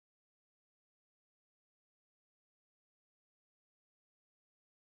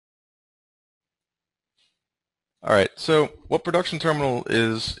All right. So what production terminal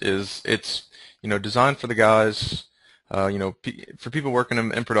is it's designed for the guys, for people working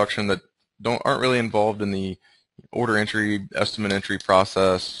in production that don't aren't really involved in the order entry, estimate entry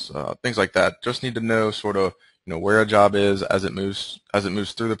process, things like that. Just need to know sort of where a job is as it moves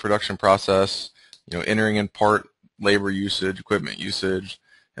through the production process. Entering in part labor usage, equipment usage,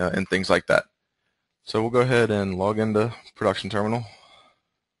 and things like that. So we'll go ahead and log into production terminal.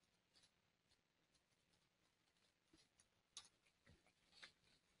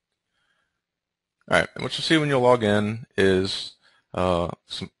 All right, and what you'll see when you log in is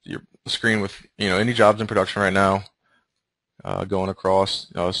your screen with any jobs in production right now, going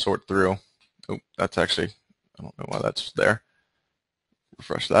across, sort through. Oh, that's actually, I don't know why that's there.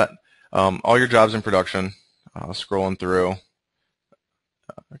 Refresh that. All your jobs in production, scrolling through.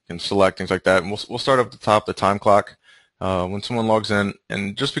 I can select things like that, and we'll start up at the top, the time clock. When someone logs in,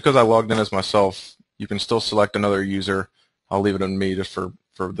 and just because I logged in as myself, you can still select another user. I'll leave it on me just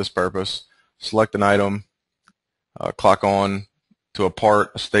for this purpose. Select an item, clock on to a part,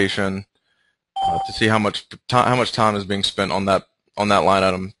 a station, to see how much time is being spent on that line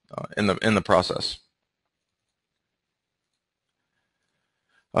item in the process.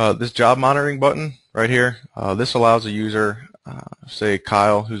 This job monitoring button right here, this allows a user, say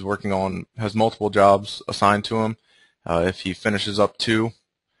Kyle, who's has multiple jobs assigned to him. If he finishes up two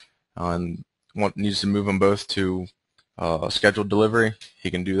and needs to move them both to scheduled delivery,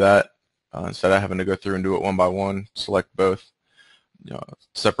 he can do that instead of having to go through and do it one by one. Select both.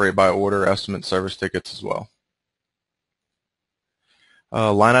 Separate by order, estimate, service tickets as well.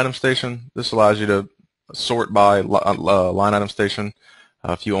 Line item station. This allows you to sort by line item station.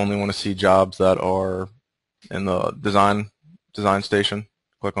 If you only want to see jobs that are in the design station,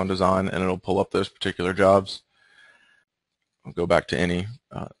 click on design and it'll pull up those particular jobs. I'll go back to any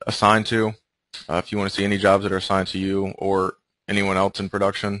assigned to. If you want to see any jobs that are assigned to you or anyone else in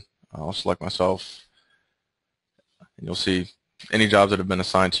production, I'll select myself, and you'll see any jobs that have been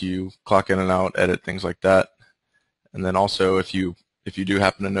assigned to you, clock in and out, edit, things like that. And then also if you do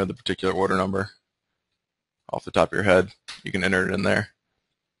happen to know the particular order number off the top of your head, you can enter it in there.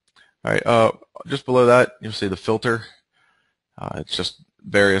 All right, just below that you'll see the filter. It's just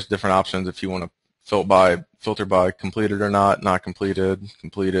various different options if you want to filter by completed or not completed,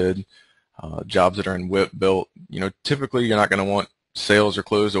 completed, jobs that are in WIP, built. Typically you're not going to want sales or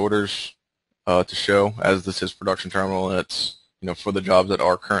closed orders to show, as this is production terminal and it's for the jobs that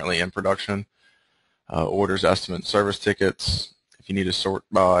are currently in production. Orders, estimates, service tickets. If you need to sort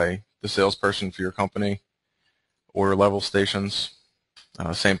by the salesperson for your company, order level stations.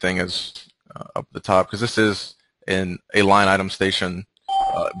 Same thing as up at the top, because this is in a line item station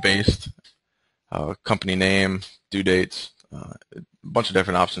based. Company name, due dates, a bunch of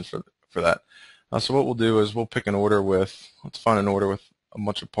different options for that. So what we'll do is we'll pick an order let's find an order with a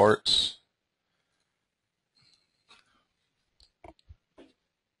bunch of parts.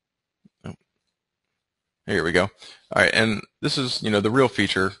 Oh, here we go. All right, and this is the real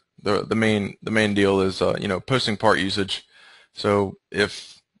feature. The main deal is posting part usage. So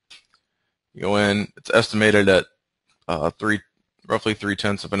if you go in, it's estimated at roughly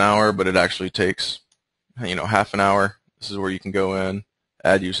 3/10 of an hour, but it actually takes half an hour. This is where you can go in,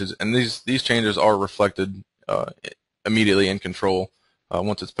 add usage, and these changes are reflected immediately in control.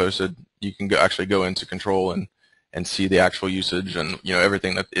 Once it's posted, you can actually go into control and see the actual usage and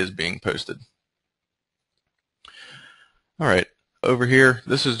everything that is being posted. All right, over here,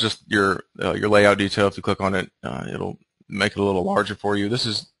 this is just your layout detail. If you click on it, it'll make it a little larger for you.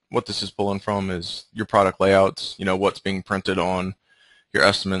 What this is pulling from is your product layouts. What's being printed on your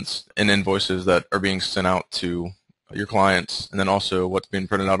estimates and invoices that are being sent out to your clients, and then also what's being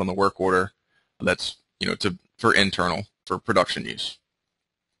printed out on the work order that's for production use.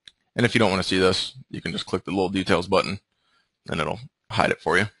 And if you don't want to see this, you can just click the little details button and it'll hide it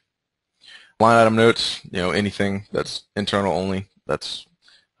for you. Line item notes, anything that's internal only, that's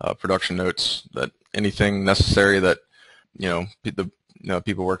production notes, that anything necessary that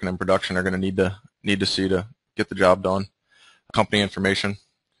people working in production are going to need to see to get the job done. Company information,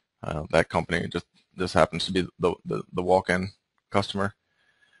 that company just happens to be the walk-in customer.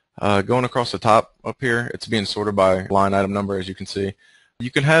 Going across the top up here, it's being sorted by line item number, as you can see. You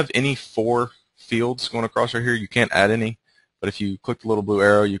can have any 4 fields going across right here. You can't add any, but if you click the little blue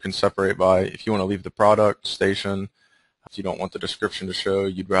arrow, you can separate by, if you want to leave the product, station. If you don't want the description to show,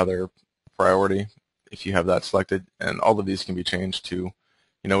 you'd rather priority, if you have that selected. And all of these can be changed to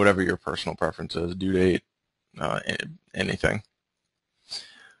whatever your personal preference is, due date, anything.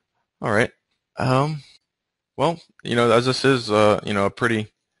 All right. Well, as this is, a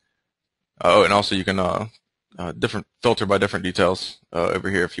pretty. Oh, and also you can different filter by different details over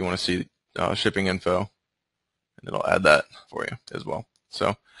here if you want to see shipping info, and it'll add that for you as well.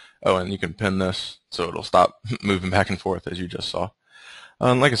 So, oh, and you can pin this so it'll stop moving back and forth as you just saw.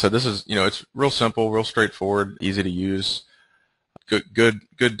 Like I said, this is, it's real simple, real straightforward, easy to use. Good,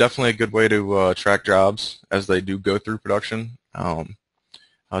 definitely a good way to track jobs as they do go through production.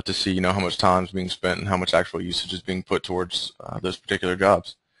 To see, how much time is being spent and how much actual usage is being put towards those particular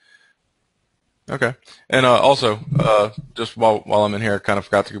jobs. Okay, and also, just while I'm in here, I kind of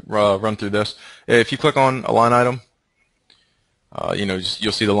forgot to run through this. If you click on a line item,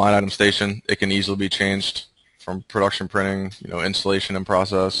 you'll see the line item station. It can easily be changed from production printing, installation and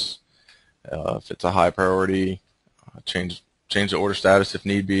process. If it's a high priority, change the order status if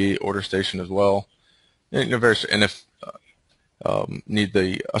need be, order station as well. And if need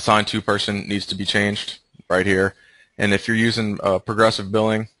the assigned to person needs to be changed right here. And if you're using progressive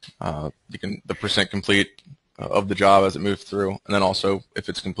billing, you can the percent complete of the job as it moves through, and then also if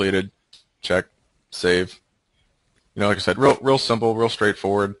it's completed, check, save. Like I said, real simple, real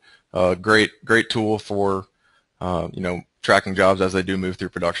straightforward. Great tool for tracking jobs as they do move through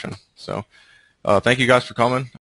production. So thank you guys for coming.